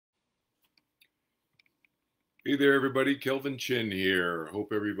Hey there, everybody. Kelvin Chin here.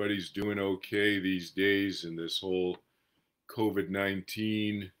 Hope everybody's doing okay these days in this whole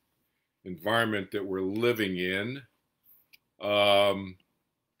COVID-19 environment that we're living in. Hope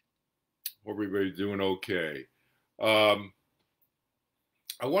everybody's doing okay. Um,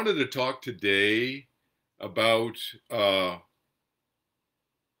 I wanted to talk today about the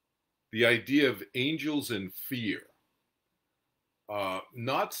idea of angels and fear.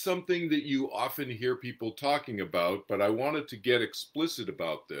 Not something that you often hear people talking about, but I wanted to get explicit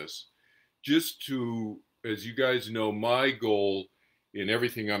about this just to, as you guys know, my goal in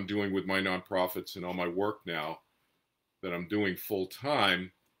everything I'm doing with my nonprofits and all my work now that I'm doing full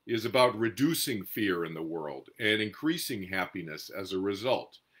time is about reducing fear in the world and increasing happiness as a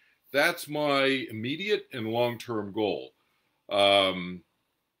result. That's my immediate and long term goal. Um,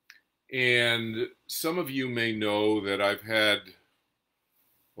 and some of you may know that I've had,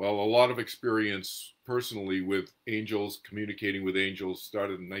 well, a lot of experience personally with angels, communicating with angels,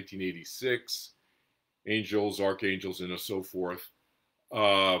 started in 1986, angels, archangels, and so forth,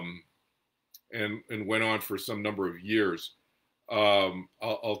 um, and went on for some number of years.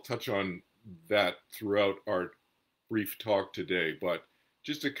 I'll touch on that throughout our brief talk today, but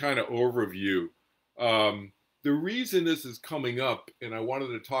just a kind of overview. Um, the reason this is coming up, and I wanted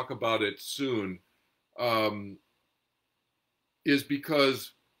to talk about it soon, um, is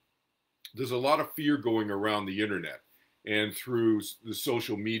because there's a lot of fear going around the internet and through the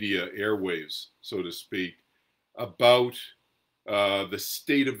social media airwaves, so to speak, about the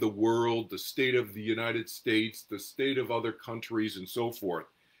state of the world, the state of the United States, the state of other countries, and so forth.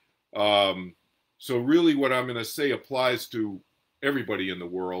 Um, so, really, what I'm going to say applies to everybody in the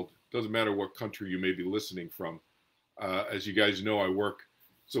world. Doesn't matter what country you may be listening from. As you guys know, I work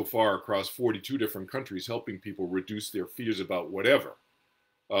so far across 42 different countries helping people reduce their fears about whatever.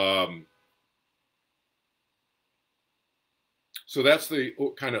 Um, so that's the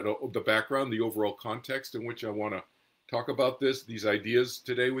kind of the background, the overall context in which I want to talk about these ideas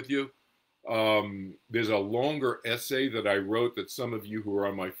today with you. There's a longer essay that I wrote that some of you who are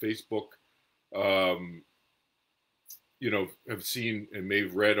on my Facebook, um, have seen and may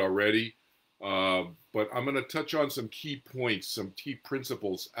have read already. But I'm going to touch on some key points, some key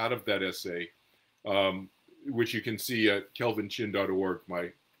principles out of that essay, um, which you can see at kelvinchin.org, my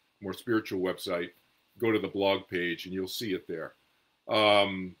more spiritual website. Go to the blog page and you'll see it there.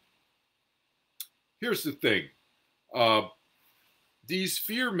 Um, Here's the thing. Uh, these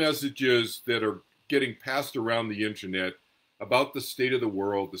fear messages that are getting passed around the internet about the state of the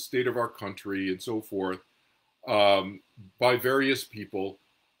world, the state of our country, and so forth, by various people,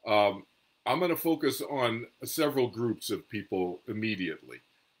 um, I'm going to focus on several groups of people immediately: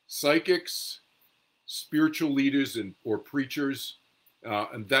 psychics, spiritual leaders, and or preachers,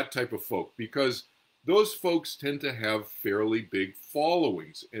 and that type of folk, because those folks tend to have fairly big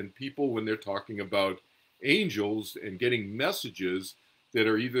followings, and people, when they're talking about angels and getting messages that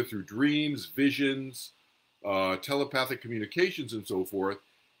are either through dreams, visions, telepathic communications, and so forth,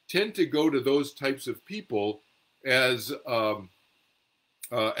 tend to go to those types of people as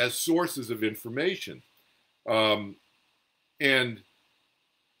as sources of information. Um, and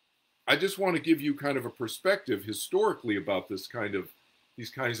I just want to give you kind of a perspective historically about these kinds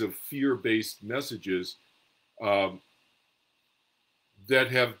of fear-based messages um,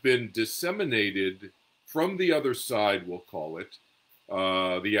 that have been disseminated from the other side, we'll call it,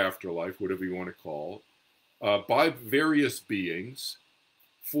 the afterlife, whatever you want to call, by various beings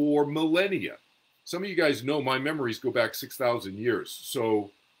for millennia. Some of you guys know my memories go back 6,000 years. So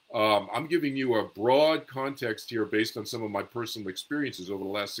I'm giving you a broad context here based on some of my personal experiences over the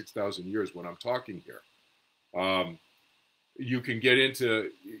last 6,000 years when I'm talking here. You can get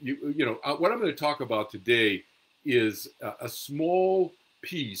into, what I'm going to talk about today is a small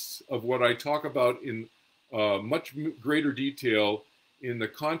piece of what I talk about in much greater detail in the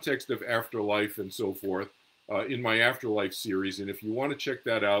context of afterlife and so forth in my afterlife series. And if you want to check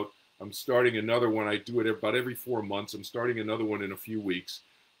that out, I'm starting another one. I do it about every 4 months. I'm starting another one in a few weeks.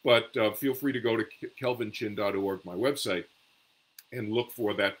 But feel free to go to kelvinchin.org, my website, and look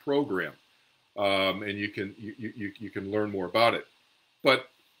for that program. And you can learn more about it. But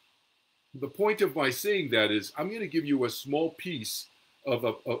the point of my saying that is, I'm going to give you a small piece of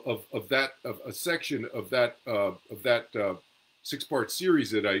a section of that 6-part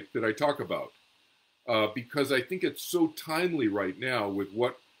series that I talk about, because I think it's so timely right now with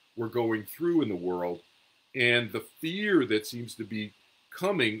what we're going through in the world and the fear that seems to be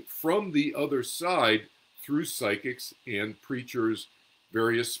coming from the other side through psychics and preachers,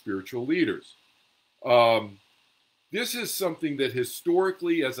 various spiritual leaders. This is something that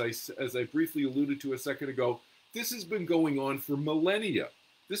historically, as I briefly alluded to a second ago, This has been going on for millennia.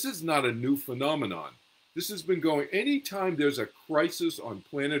 This is not a new phenomenon. This has been going, anytime there's a crisis on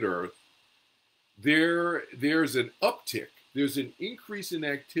planet Earth, there's an uptick, there's an increase in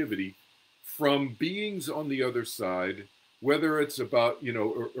activity from beings on the other side, whether it's about,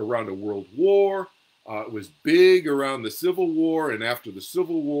 around a world war. It was big around the Civil War and after the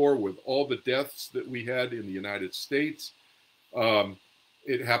Civil War with all the deaths that we had in the United States.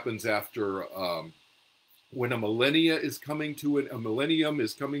 It happens after when a millennium is coming to an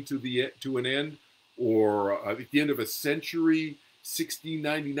end, or at the end of a century,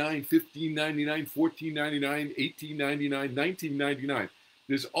 1699, 1599, 1499, 1899, 1999.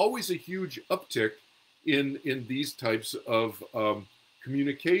 There's always a huge uptick in these types of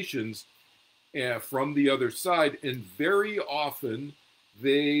communications from the other side, and very often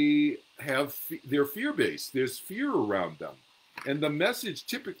they're fear-based. There's fear around them, and the message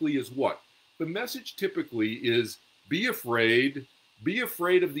typically is what? The message typically is be afraid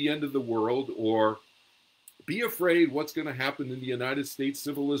of the end of the world, or be afraid what's going to happen in the United States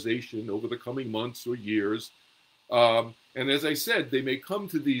civilization over the coming months or years. And as I said, they may come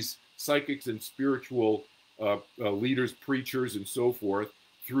to these psychics and spiritual leaders, preachers, and so forth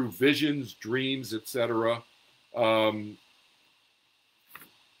through visions, dreams, etc. But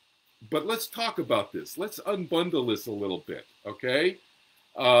let's talk about this. Let's unbundle this a little bit, okay?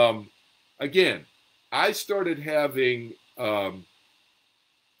 Again, I started having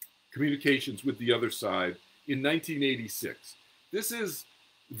communications with the other side in 1986. This is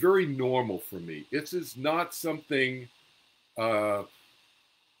very normal for me. This is not something,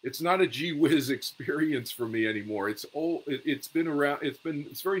 it's not a gee whiz experience for me anymore. It's old. It's been around.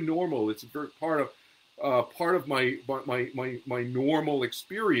 It's very normal. It's a very part of my normal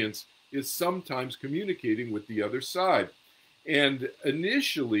experience is sometimes communicating with the other side. And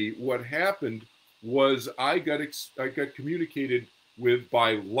initially, what happened was I got communicated with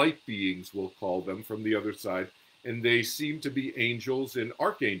by light beings, we'll call them, from the other side, and they seem to be angels and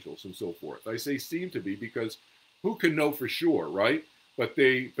archangels and so forth. I say seem to be because who can know for sure, right? But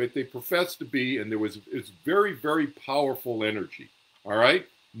they profess to be, and it's very, very powerful energy. All right,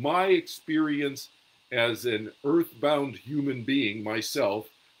 my experience as an earthbound human being myself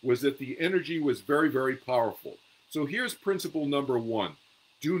was that the energy was very, very powerful. So here's principle number one: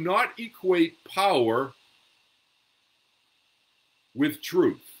 do not equate power with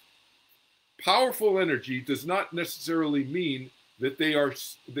truth. Powerful energy does not necessarily mean that they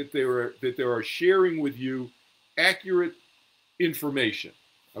are sharing with you accurate information.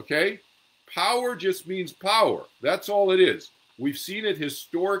 Okay? Power just means power. That's all it is. We've seen it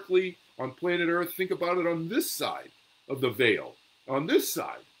historically on planet Earth. Think about it on this side of the veil. On this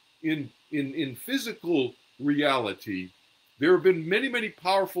side, in physical reality, there have been many, many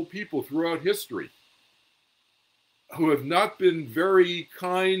powerful people throughout history who have not been very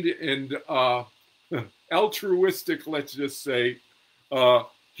kind and altruistic, let's just say,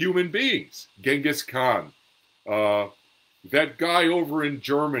 human beings. Genghis Khan, that guy over in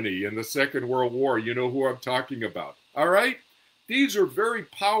Germany in the Second World War, you know who I'm talking about. All right? These are very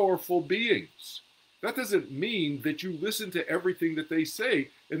powerful beings. That doesn't mean that you listen to everything that they say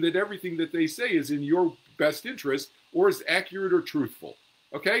and that everything that they say is in your best interest or is accurate or truthful.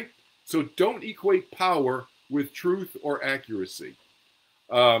 Okay? So don't equate power with truth or accuracy.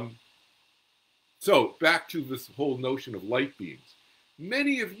 So back to this whole notion of light beings.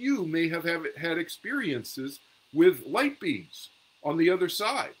 Many of you may have had experiences with light beings on the other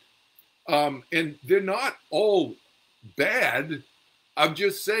side. And they're not all bad. I'm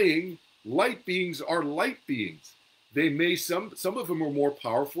just saying light beings are light beings. They may, some of them are more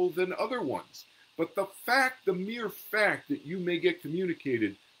powerful than other ones. But the mere fact that you may get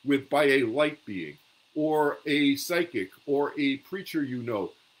communicated with by a light being, or a psychic, or a preacher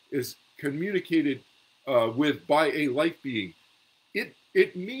is communicated with by a light being,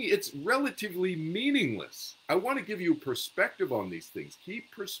 it's relatively meaningless. I want to give you perspective on these things.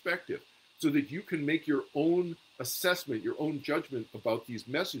 Keep perspective so that you can make your own assessment, your own judgment about these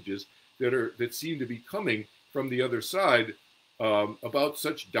messages that seem to be coming from the other side about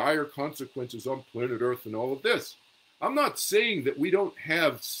such dire consequences on planet Earth and all of this. I'm not saying that we don't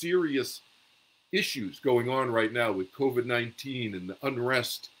have serious issues going on right now with COVID-19 and the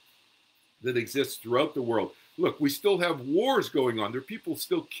unrest that exists throughout the world. Look, we still have wars going on. There are people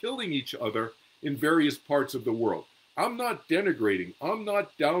still killing each other in various parts of the world. I'm not denigrating. I'm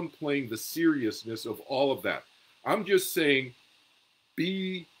not downplaying the seriousness of all of that. I'm just saying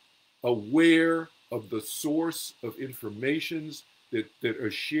be aware of the source of informations that are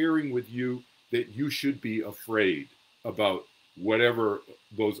sharing with you that you should be afraid about whatever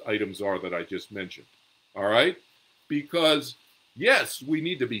those items are that I just mentioned. all right? Because, yes, we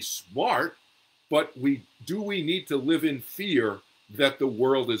need to be smart, but we need to live in fear that the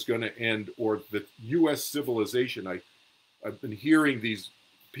world is going to end or the U.S. civilization. I've been hearing these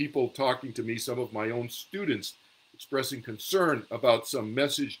people talking to me, some of my own students, expressing concern about some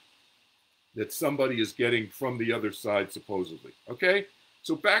message that somebody is getting from the other side, supposedly. Okay?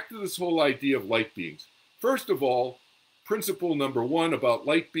 So back to this whole idea of light beings. First of all, principle number one about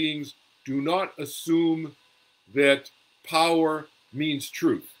light beings, do not assume that power means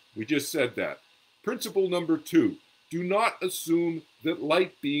truth. We just said that. Principle number two, do not assume that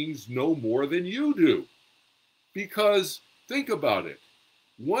light beings know more than you do. Because think about it.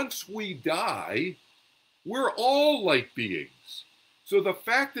 Once we die, we're all light beings. So the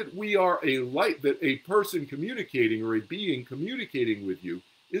fact that we are that a person communicating or a being communicating with you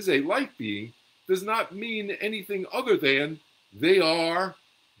is a light being does not mean anything other than they are,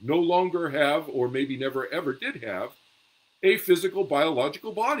 no longer have, or maybe never ever did have, a physical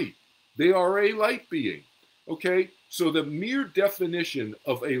biological body. They are a light being. Okay? So the mere definition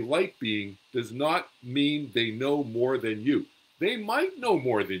of a light being does not mean they know more than you. They might know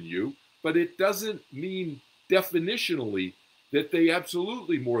more than you, but it doesn't mean definitionally that they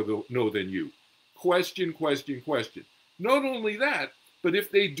absolutely know than you. Question, question, question. Not only that, but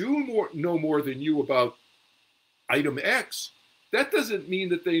if they do know more than you about item X, that doesn't mean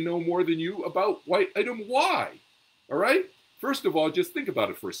that they know more than you about item Y. All right? First of all, just think about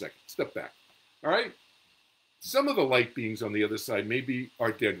it for a second. Step back. All right? Some of the light beings on the other side may be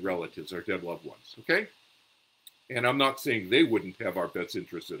our dead relatives, our dead loved ones. Okay? And I'm not saying they wouldn't have our best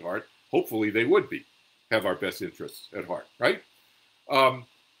interests at heart. Hopefully they would have our best interests at heart, right?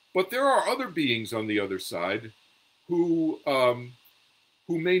 But there are other beings on the other side who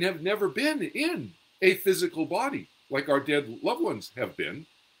may have never been in a physical body like our dead loved ones have been.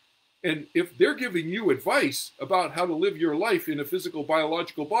 And if they're giving you advice about how to live your life in a physical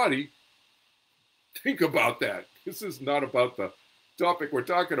biological body, think about that. This is not about the topic we're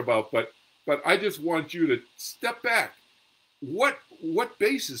talking about, but I just want you to step back. What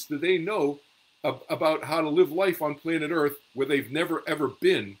basis do they know about how to live life on planet Earth where they've never ever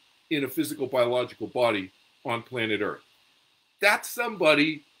been in a physical biological body on planet Earth? That's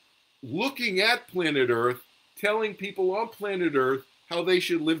somebody looking at planet Earth, telling people on planet Earth how they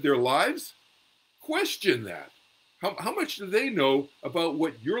should live their lives? Question that. How much do they know about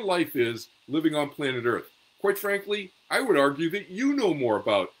what your life is living on planet Earth? Quite frankly, I would argue that you know more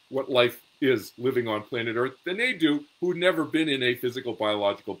about what life is living on planet Earth than they do who've never been in a physical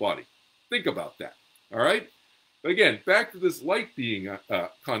biological body. Think about that, all right? Again, back to this light being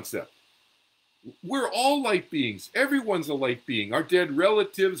concept. We're all light beings. Everyone's a light being. Our dead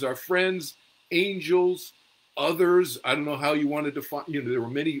relatives, our friends, angels, others. I don't know how you want to define, there were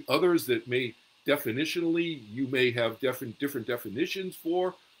many others that may definitionally, you may have different definitions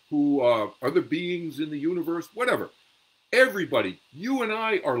for, who are other beings in the universe, whatever. Everybody, you and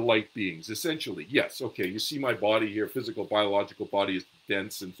I are light beings, essentially. Yes, okay, you see my body here, physical, biological body is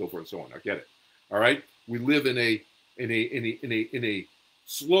dense and so forth and so on. I get it. All right? We live in a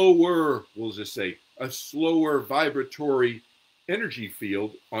slower, we'll just say, a slower vibratory energy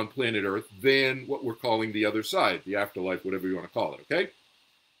field on planet Earth than what we're calling the other side, the afterlife, whatever you want to call it, okay?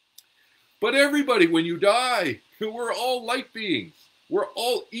 But everybody, when you die, we're all light beings. We're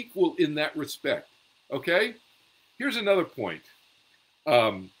all equal in that respect, okay? Here's another point.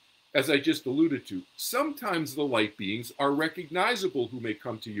 As I just alluded to, sometimes the light beings are recognizable who may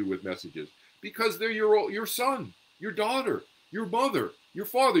come to you with messages because they're your son, your daughter, your mother, your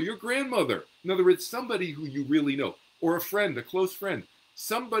father, your grandmother. In other words, somebody who you really know, or a friend, a close friend,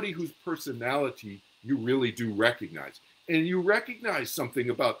 somebody whose personality you really do recognize. And you recognize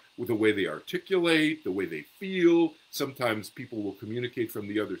something about the way they articulate, the way they feel. Sometimes people will communicate from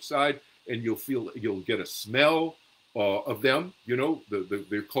the other side, and you'll get a smell of them.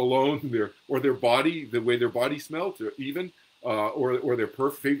 Their cologne, their body, the way their body smells, or even or their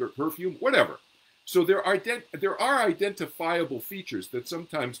favorite perfume, whatever. So there are identifiable features that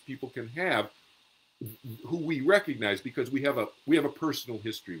sometimes people can have, who we recognize because we have a personal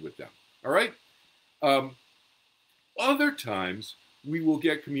history with them. All right. Other times, we will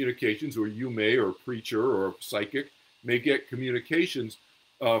get communications, or you may, or a preacher or a psychic may get communications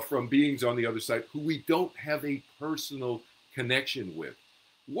from beings on the other side who we don't have a personal connection with.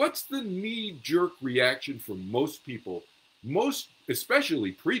 What's the knee-jerk reaction from most people,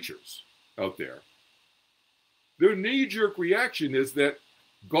 especially preachers out there? Their knee-jerk reaction is that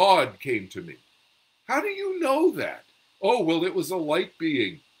God came to me. How do you know that? Oh, well, it was a light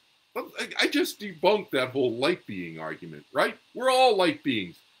being. I just debunked that whole light being argument, right? We're all light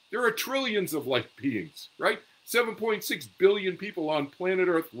beings. There are trillions of light beings, right? 7.6 billion people on planet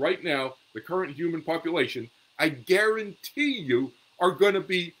Earth right now, the current human population, I guarantee you are going to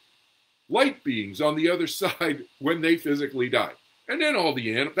be light beings on the other side when they physically die. And then all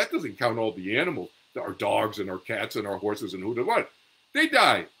the animals, that doesn't count all the animals, our dogs and our cats and our horses and who to what. They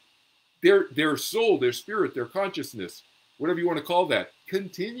die. Their soul, their spirit, their consciousness, whatever you want to call that,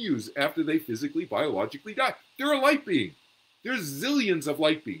 continues after they physically, biologically die. They're a light being. There's zillions of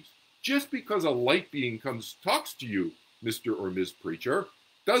light beings. Just because a light being talks to you, Mr. or Ms. Preacher,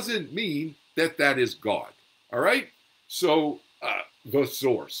 doesn't mean that that is God. All right? So the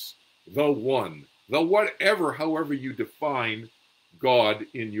source, the one, the whatever, however you define God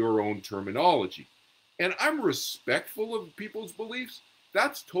in your own terminology. And I'm respectful of people's beliefs.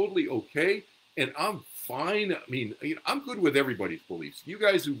 That's totally okay. And I'm fine. I mean, I'm good with everybody's beliefs. You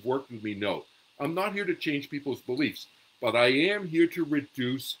guys who've worked with me know I'm not here to change people's beliefs, but I am here to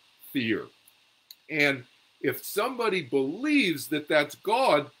reduce fear. And if somebody believes that that's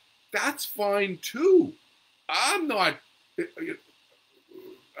God, that's fine too. I'm not,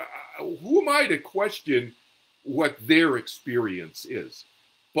 who am I to question what their experience is?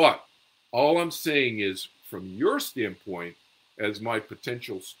 But all I'm saying is, from your standpoint, as my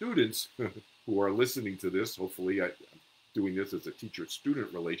potential students who are listening to this, hopefully I'm doing this as a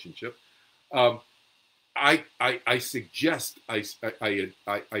teacher-student relationship, I suggest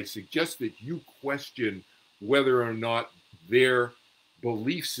that you question whether or not their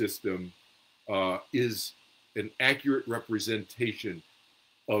belief system is an accurate representation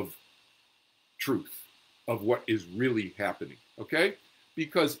of truth, of what is really happening, okay?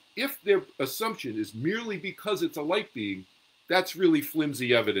 Because if their assumption is merely because it's a light being, that's really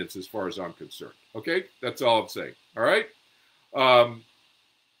flimsy evidence as far as I'm concerned, okay? That's all I'm saying, all right?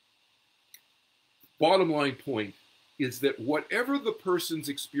 Bottom line point is that whatever the person's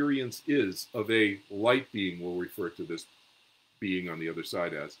experience is of a light being, we'll refer to this being on the other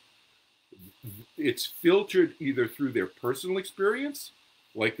side as, it's filtered either through their personal experience,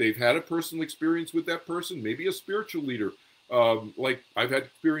 like they've had a personal experience with that person, maybe a spiritual leader, like I've had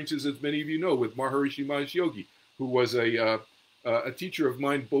experiences, as many of you know, with Maharishi Mahesh Yogi, who was a teacher of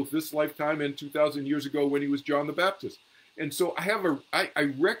mine both this lifetime and 2,000 years ago when he was John the Baptist. And so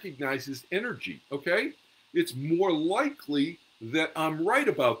I recognize his energy, okay? It's more likely that I'm right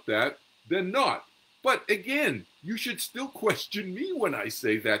about that than not. But again, you should still question me when I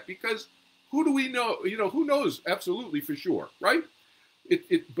say that, because who do we know? You know, who knows absolutely for sure, right?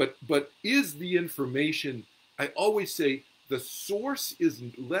 But is the information, I always say the source is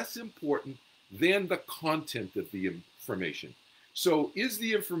less important than the content of the information. So is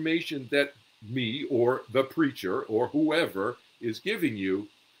the information that me or the preacher or whoever is giving you,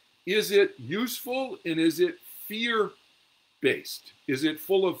 is it useful and is it fear-based? Is it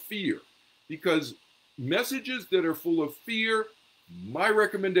full of fear? Because messages that are full of fear, my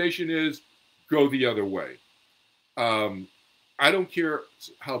recommendation is go the other way. I don't care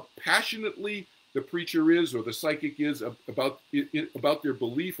how passionately the preacher is or the psychic is about their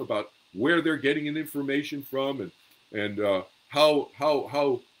belief, about where they're getting an information from, and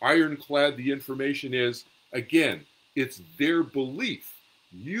how ironclad the information is. Again, it's their belief.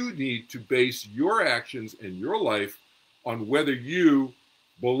 You need to base your actions and your life on whether you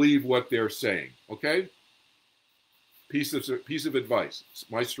believe what they're saying. Okay? Piece of advice. It's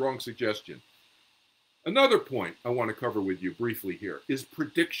my strong suggestion. Another point I want to cover with you briefly here is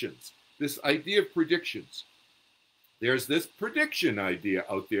predictions. This idea of predictions. There's this prediction idea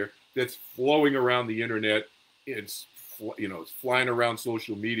out there that's flowing around the internet. It's flying around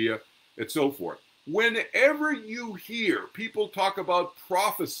social media and so forth. Whenever you hear people talk about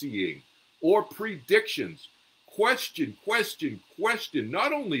prophesying or predictions, question.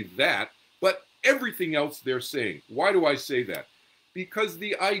 Not only that, but everything else they're saying. Why do I say that? Because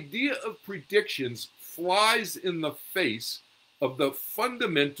the idea of predictions flies in the face of the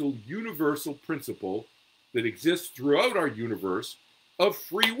fundamental universal principle that exists throughout our universe of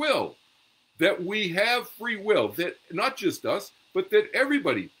free will. That we have free will, that not just us, but that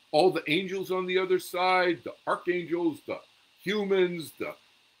everybody, all the angels on the other side, the archangels, the humans, the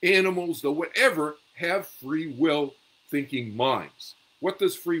animals, the whatever, have free will thinking minds. What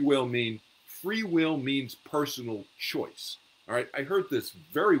does free will mean? Free will means personal choice. All right, I heard this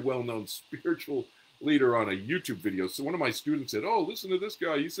very well-known spiritual leader on a YouTube video. So one of my students said, oh, listen to this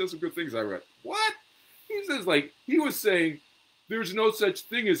guy. He says some good things. I read, what? He says, like, he was saying, there's no such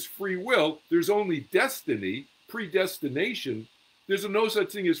thing as free will. There's only destiny, predestination. There's no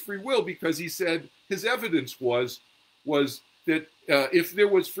such thing as free will, because he said his evidence was that if there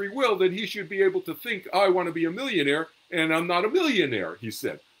was free will, then he should be able to think, I want to be a millionaire, and I'm not a millionaire, he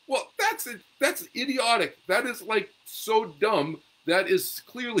said. That's idiotic. That is like so dumb. That is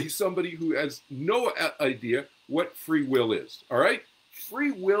clearly somebody who has no idea what free will is. All right?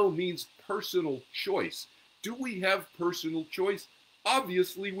 Free will means personal choice. Do we have personal choice?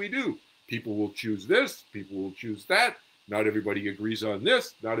 Obviously we do. People will choose this, people will choose that. Not everybody agrees on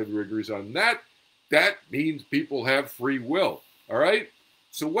this, not everybody agrees on that. That means people have free will. All right?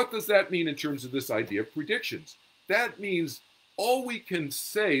 So what does that mean in terms of this idea of predictions? That means all we can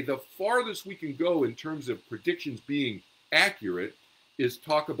say, the farthest we can go in terms of predictions being accurate, is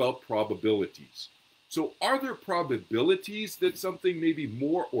talk about probabilities. So are there probabilities that something may be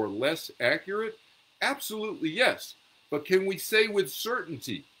more or less accurate? Absolutely yes. But can we say with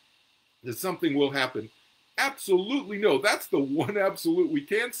certainty that something will happen? Absolutely no. That's the one absolute we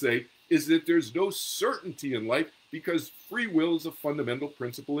can say, is that there's no certainty in life because free will is a fundamental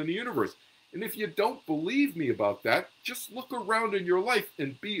principle in the universe. And if you don't believe me about that, just look around in your life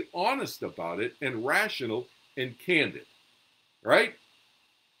and be honest about it and rational and candid, right?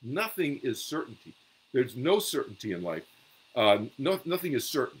 Nothing is certainty. There's no certainty in life. Nothing is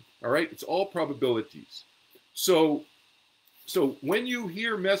certain, all right? It's all probabilities. So when you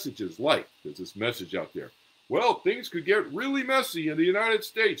hear messages like, there's this message out there, well, things could get really messy in the United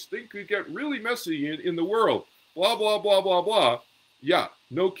States. Things could get really messy in the world. Blah, blah, blah, blah, blah. Yeah,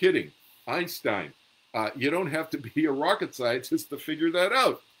 no kidding. Einstein. You don't have to be a rocket scientist to figure that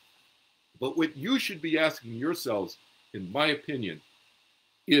out. But what you should be asking yourselves, in my opinion,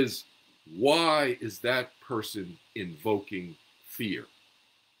 is why is that person invoking fear?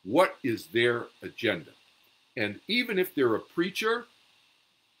 What is their agenda? And even if they're a preacher,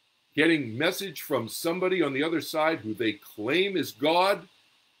 getting message from somebody on the other side who they claim is God,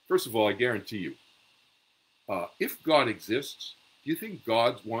 first of all, I guarantee you, if God exists, do you think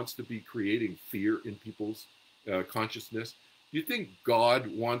God wants to be creating fear in people's consciousness? Do you think God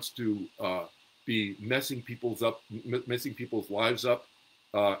wants to be messing people's lives up?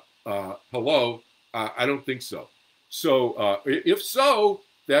 Hello, I don't think so. So if so,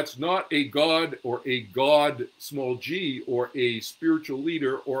 that's not a God or a God small g or a spiritual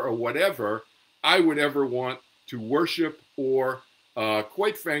leader or a whatever I would ever want to worship or,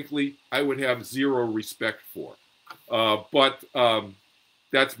 quite frankly, I would have zero respect for. But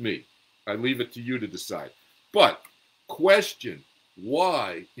that's me. I leave it to you to decide. But question,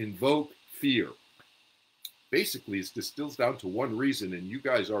 why invoke fear? Basically, it distills down to one reason, and you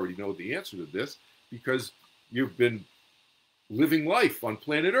guys already know the answer to this, because you've been living life on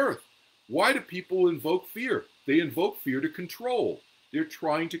planet Earth. Why do people invoke fear? They invoke fear to control. They're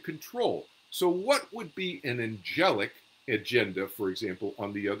trying to control. So what would be an angelic agenda, for example,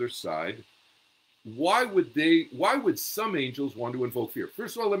 on the other side? Why would some angels want to invoke fear?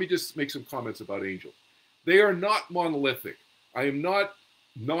 First of all, let me just make some comments about angels. They are not monolithic. I am not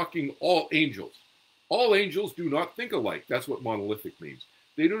knocking all angels. All angels do not think alike. That's what monolithic means.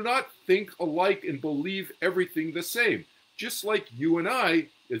 They do not think alike and believe everything the same. Just like you and I,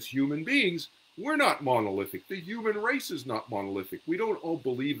 as human beings, we're not monolithic. The human race is not monolithic. We don't all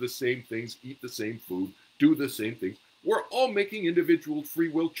believe the same things, eat the same food, do the same things. We're all making individual free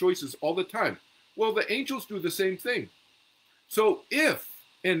will choices all the time. Well, the angels do the same thing. So if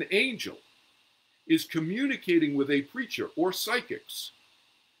an angel is communicating with a preacher or psychics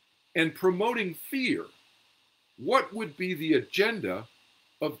and promoting fear, what would be the agenda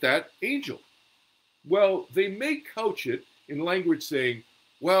of that angel? Well, they may couch it in language saying,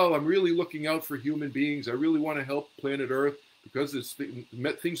 well, I'm really looking out for human beings. I really want to help planet Earth because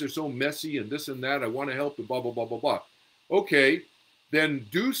things are so messy and this and that. I want to help and blah, blah, blah, blah, blah. Okay, then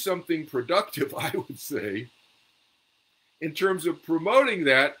do something productive, I would say, in terms of promoting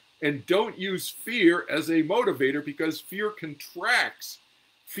that, and don't use fear as a motivator because fear contracts.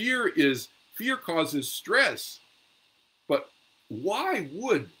 Fear causes stress. But why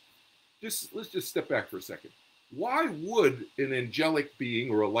would, let's just step back for a second. Why would an angelic being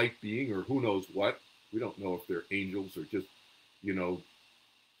or a light being or who knows what, we don't know if they're angels or just,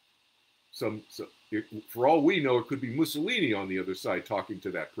 for all we know, it could be Mussolini on the other side talking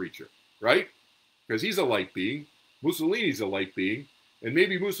to that preacher, right? Because he's a light being, Mussolini's a light being, and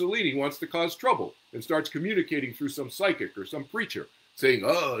maybe Mussolini wants to cause trouble and starts communicating through some psychic or some preacher saying,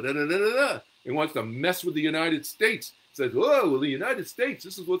 oh, da da da da da, and wants to mess with the United States. Says, oh, well, the United States,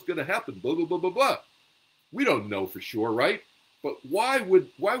 this is what's going to happen, blah, blah, blah, blah, blah. We don't know for sure, right? But why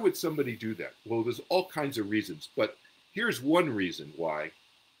would somebody do that? Well, there's all kinds of reasons, but here's one reason why.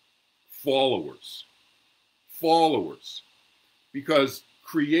 Followers. Because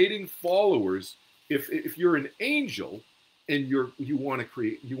creating followers, if you're an angel and you want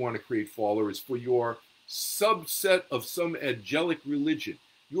to create followers for your subset of some angelic religion,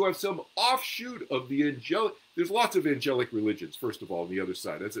 You have some offshoot of the angelic. There's lots of angelic religions, first of all, on the other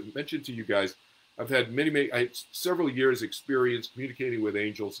side. As I mentioned to you guys, I've had I had several years experience communicating with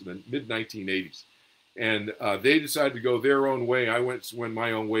angels in the mid-1980s. And they decided to go their own way. I went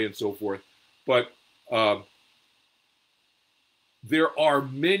my own way and so forth. But there are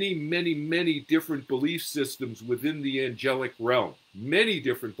many, many, many different belief systems within the angelic realm. Many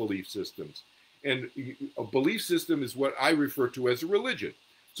different belief systems. And a belief system is what I refer to as a religion.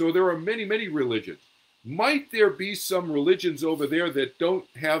 So there are many, many religions. Might there be some religions over there that don't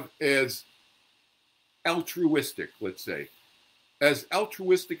have as altruistic, let's say, as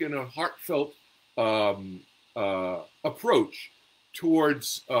altruistic and a heartfelt approach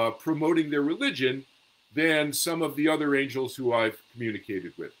towards promoting their religion than some of the other angels who I've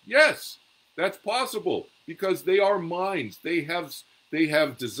communicated with? Yes, that's possible, because they are minds. They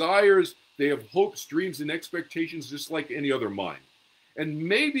have desires, they have hopes, dreams, and expectations just like any other mind. And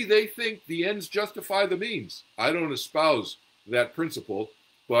maybe they think the ends justify the means. I don't espouse that principle,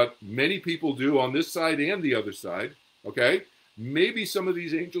 but many people do on this side and the other side, okay? Maybe some of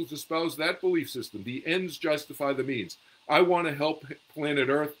these angels espouse that belief system. The ends justify the means. I want to help planet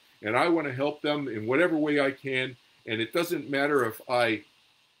Earth, and I want to help them in whatever way I can, and it doesn't matter if I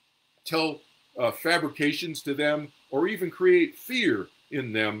tell fabrications to them or even create fear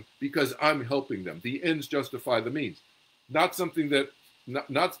in them because I'm helping them. The ends justify the means. Not something that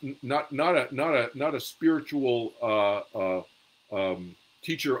not a spiritual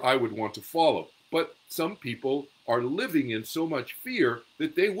teacher I would want to follow. But some people are living in so much fear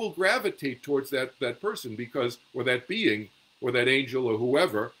that they will gravitate towards that person because, or that being, or that angel, or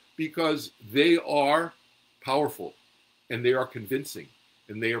whoever, because they are powerful and they are convincing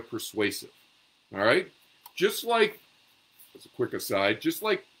and they are persuasive. All right? Just like, as a quick aside, just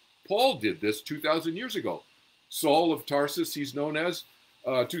like Paul did this 2,000 years ago. Saul of Tarsus, he's known as,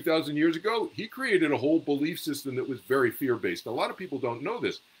 2,000 years ago, he created a whole belief system that was very fear-based. A lot of people don't know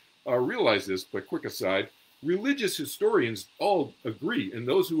this, realize this, but quick aside, religious historians all agree, and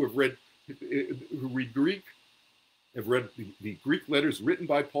those who read Greek, have read the Greek letters written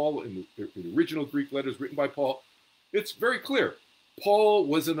by Paul, and the original Greek letters written by Paul, it's very clear. Paul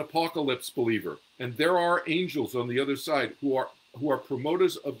was an apocalypse believer, and there are angels on the other side who are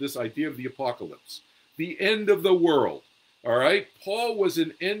promoters of this idea of the apocalypse, the end of the world. All right? Paul was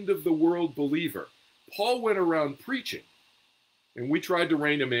an end of the world believer. Paul went around preaching, and we tried to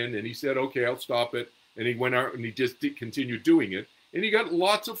rein him in, and he said, okay, I'll stop it. And he went out and he just continued doing it. And he got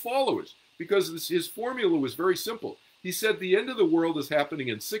lots of followers because his formula was very simple. He said, the end of the world is happening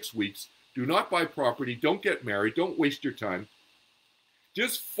in 6 weeks. Do not buy property. Don't get married. Don't waste your time.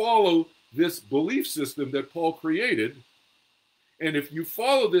 Just follow this belief system that Paul created. And if you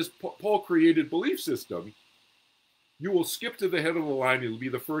follow this Paul created belief system, you will skip to the head of the line. You'll be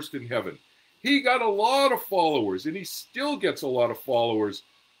the first in heaven. He got a lot of followers, and he still gets a lot of followers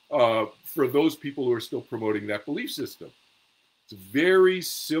for those people who are still promoting that belief system. It's very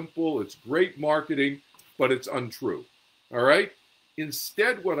simple. It's great marketing, but it's untrue. All right?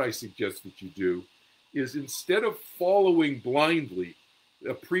 Instead, what I suggest that you do is, instead of following blindly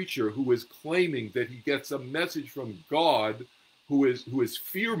a preacher who is claiming that he gets a message from God, who is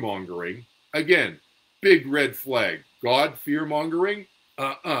fear-mongering, again, big red flag. God fear-mongering?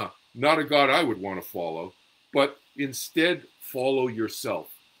 Not a God I would want to follow. But instead, follow yourself.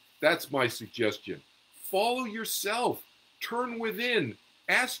 That's my suggestion. Follow yourself. Turn within.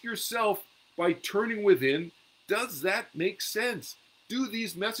 Ask yourself, by turning within, does that make sense? Do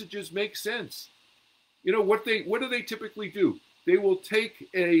these messages make sense? You know, what do they typically do? They will take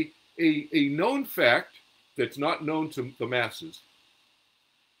a known fact that's not known to the masses.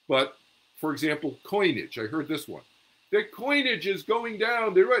 But, for example, coinage. I heard this one. That coinage is going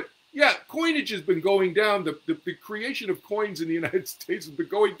down. They're right. Yeah, coinage has been going down. The creation of coins in the United States has been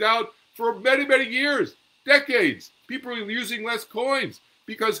going down for many, many years, decades. People are using less coins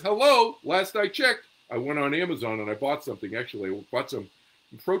because, hello, last I checked, I went on Amazon and I bought something. Actually, I bought some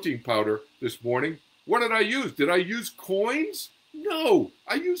protein powder this morning. What did I use? Did I use coins? No,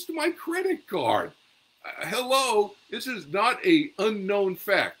 I used my credit card. Hello, this is not an unknown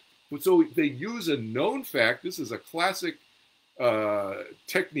fact. So they use a known fact. This is a classic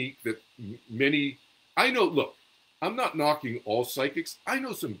technique that many, I know, look, I'm not knocking all psychics. I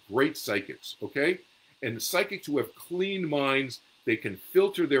know some great psychics, okay? And psychics who have clean minds, they can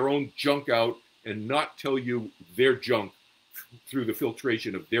filter their own junk out and not tell you their junk through the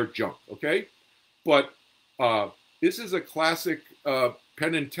filtration of their junk, okay? But this is a classic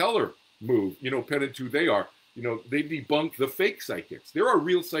Penn and Teller move. You know, Penn and who they are. You know, they debunk the fake psychics. There are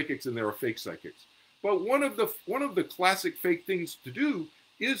real psychics and there are fake psychics. But one of the classic fake things to do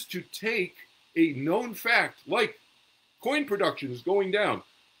is to take a known fact, like coin production is going down,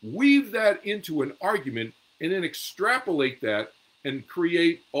 weave that into an argument, and then extrapolate that and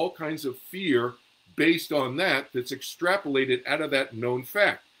create all kinds of fear based on that that's extrapolated out of that known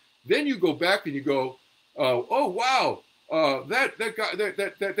fact. Then you go back and you go, oh wow, that guy,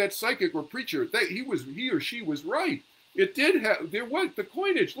 that psychic or preacher, he or she was right. It did have, there was the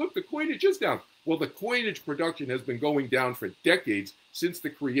coinage. Look, the coinage is down. Well, the coinage production has been going down for decades since the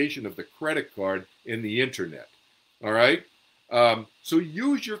creation of the credit card and the internet. All right. So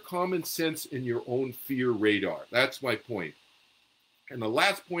use your common sense and your own fear radar. That's my point. And the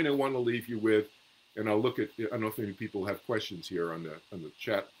last point I want to leave you with, and I'll look at, I don't know if any people have questions here on the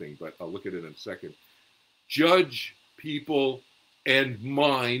chat thing, but I'll look at it in a second. Judge people and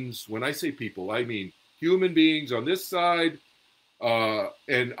minds. When I say people, I mean human beings on this side,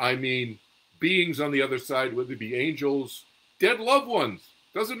 and I mean beings on the other side, whether it be angels, dead loved ones.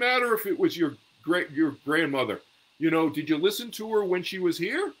 Doesn't matter if it was your grandmother. You know, did you listen to her when she was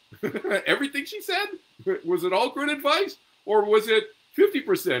here? Everything she said? Was it all good advice? Or was it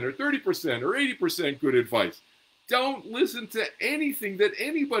 50% or 30% or 80% good advice? Don't listen to anything that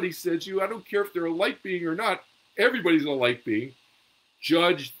anybody says to you. I don't care if they're a light being or not. Everybody's a light being.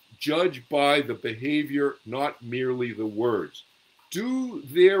 Judge by the behavior, not merely the words. Do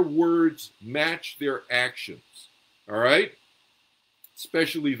their words match their actions? All right?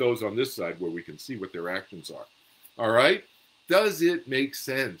 Especially those on this side where we can see what their actions are. All right? Does it make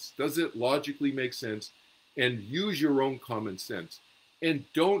sense? Does it logically make sense? And use your own common sense. And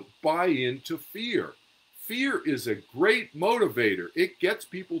don't buy into fear. Fear is a great motivator. It gets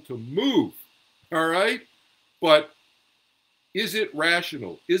people to move. All right? But is it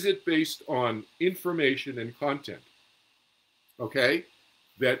rational? Is it based on information and content? Okay?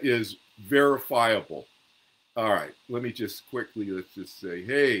 That is verifiable. All right. Let me just quickly, let's just say,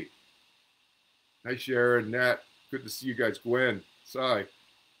 hey. Hi, Sharon, Nat. Good to see you guys. Gwen, Sai.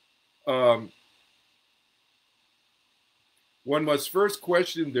 One must first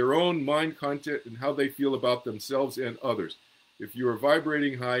question their own mind content and how they feel about themselves and others. If you are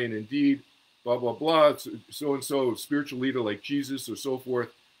vibrating high and indeed, blah, blah, blah, so-and-so spiritual leader like Jesus or so forth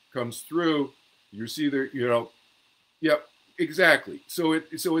comes through, you see there, you know, yep, exactly. So it's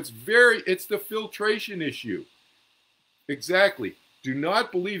the filtration issue. Exactly. Do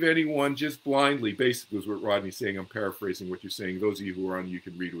not believe anyone just blindly, basically is what Rodney's saying. I'm paraphrasing what you're saying. Those of you who are on, you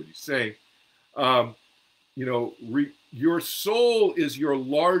can read what he's saying. You know, your soul is your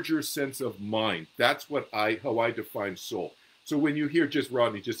larger sense of mind. That's how I define soul. So when you hear just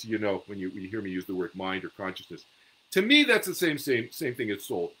Rodney, just so you know, when you hear me use the word mind or consciousness, to me that's the same thing as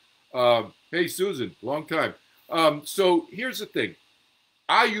soul. Hey Susan, long time. So here's the thing.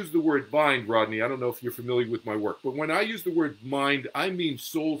 I use the word mind, Rodney. I don't know if you're familiar with my work, but when I use the word mind, I mean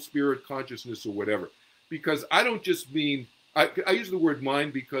soul, spirit, consciousness, or whatever. Because I don't just mean, I use the word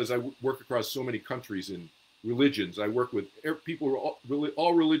mind because I work across so many countries and religions. I work with people who are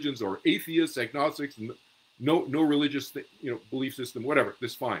all religions, or atheists, agnostics, no religious belief system, whatever.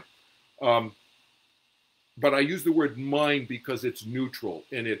 That's fine. But I use the word mind because it's neutral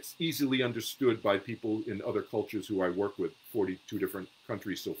and it's easily understood by people in other cultures who I work with, 42 different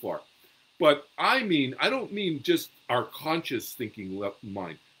countries so far. But I don't mean just our conscious thinking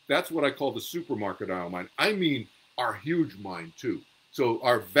mind. That's what I call the supermarket aisle mind. I mean our huge mind too. So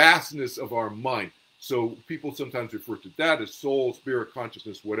our vastness of our mind. So people sometimes refer to that as soul, spirit,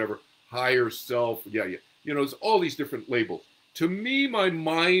 consciousness, whatever, higher self. Yeah. You know, it's all these different labels. To me, my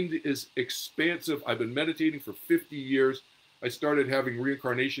mind is expansive. I've been meditating for 50 years. I started having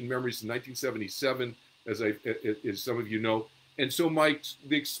reincarnation memories in 1977, as some of you know. And so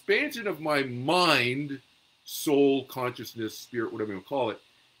the expansion of my mind, soul, consciousness, spirit, whatever you want to call it,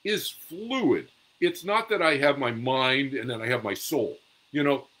 is fluid. It's not that I have my mind and then I have my soul. You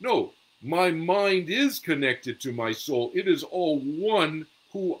know, no, my mind is connected to my soul. It is all one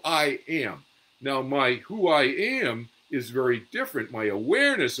who I am. Now, my who I am is very different. My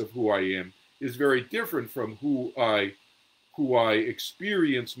awareness of who I am is very different from who I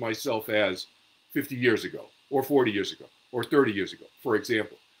experienced myself as 50 years ago, or 40 years ago, or 30 years ago, for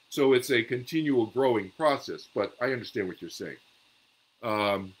example. So it's a continual growing process, but I understand what you're saying.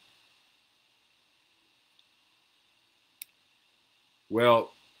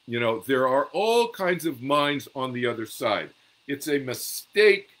 Well, you know, there are all kinds of minds on the other side. It's a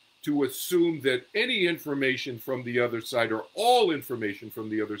mistake to assume that any information from the other side, or all information from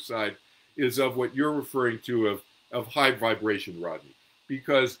the other side, is of what you're referring to of high vibration, Rodney.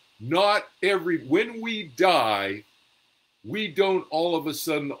 Because when we die, we don't all of a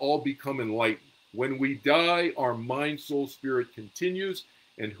sudden all become enlightened. When we die, our mind, soul, spirit continues,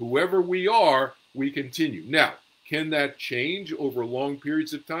 And whoever we are, we continue. Now, can that change over long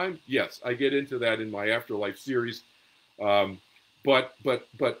periods of time? Yes, I get into that in my Afterlife series. Um, but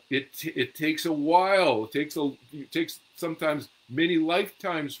it takes a while. It takes sometimes many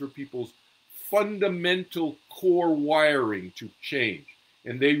lifetimes for people's fundamental core wiring to change,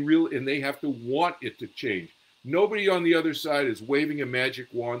 and they have to want it to change. Nobody on the other side is waving a magic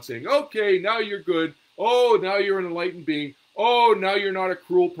wand saying, "Okay, now you're good. Oh, now you're an enlightened being. Oh, now you're not a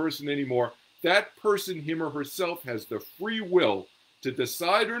cruel person anymore." That person, him or herself, has the free will to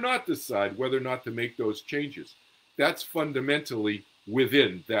decide or not decide whether or not to make those changes. That's fundamentally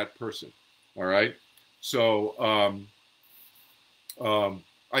within that person. All right. So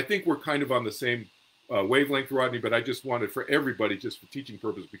I think we're kind of on the same wavelength, Rodney, but I just wanted for everybody, just for teaching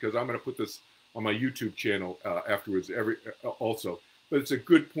purposes, because I'm going to put this on my YouTube channel afterwards also. But it's a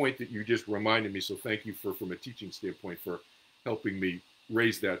good point that you just reminded me. So thank you from a teaching standpoint for helping me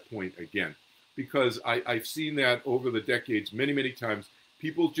raise that point again. Because I've seen that over the decades many, many times.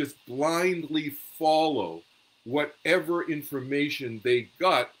 People just blindly follow whatever information they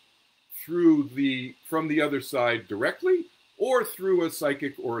got from the other side directly, or through a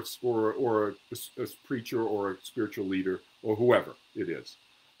psychic or a preacher or a spiritual leader or whoever it is.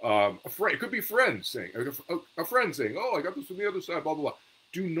 It could be a friend saying, "Oh, I got this from the other side." Blah blah blah.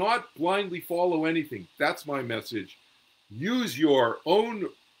 Do not blindly follow anything. That's my message. Use your own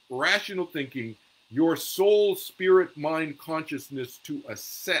rational thinking, your soul, spirit, mind, consciousness to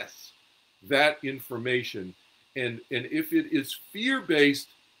assess that information. And if it is fear-based,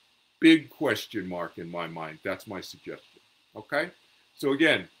 big question mark in my mind. That's my suggestion. Okay? So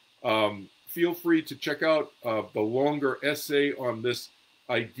again, feel free to check out the longer essay on this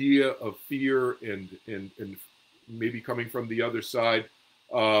idea of fear and maybe coming from the other side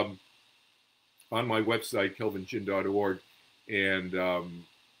on my website, kelvinchin.org. And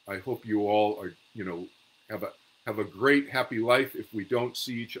I hope you all are, have a great, happy life if we don't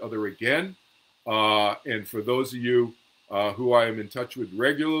see each other again. And for those of you who I am in touch with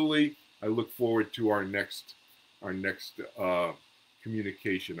regularly, I look forward to our next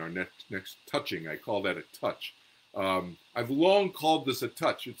communication, our next touching. I call that a touch. I've long called this a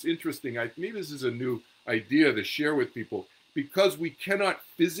touch. It's interesting. Maybe this is a new idea to share with people, because we cannot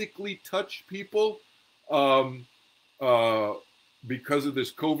physically touch people because of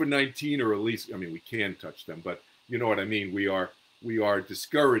this COVID-19, or at least, I mean, we can touch them, but you know what I mean. We are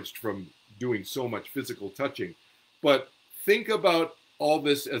discouraged from doing so much physical touching. But think about all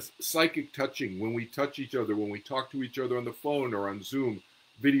this as psychic touching, when we touch each other, when we talk to each other on the phone or on Zoom,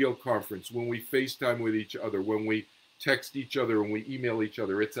 video conference, when we FaceTime with each other, when we text each other, when we email each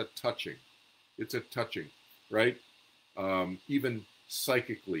other. It's a touching. It's a touching, right? Even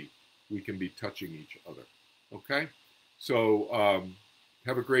psychically, we can be touching each other. Okay? So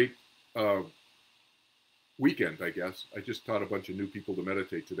have a great weekend, I guess. I just taught a bunch of new people to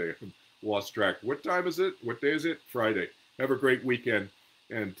meditate today. I lost track. What time is it? What day is it? Friday. Have a great weekend,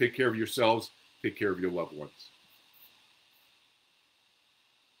 and take care of yourselves. Take care of your loved ones.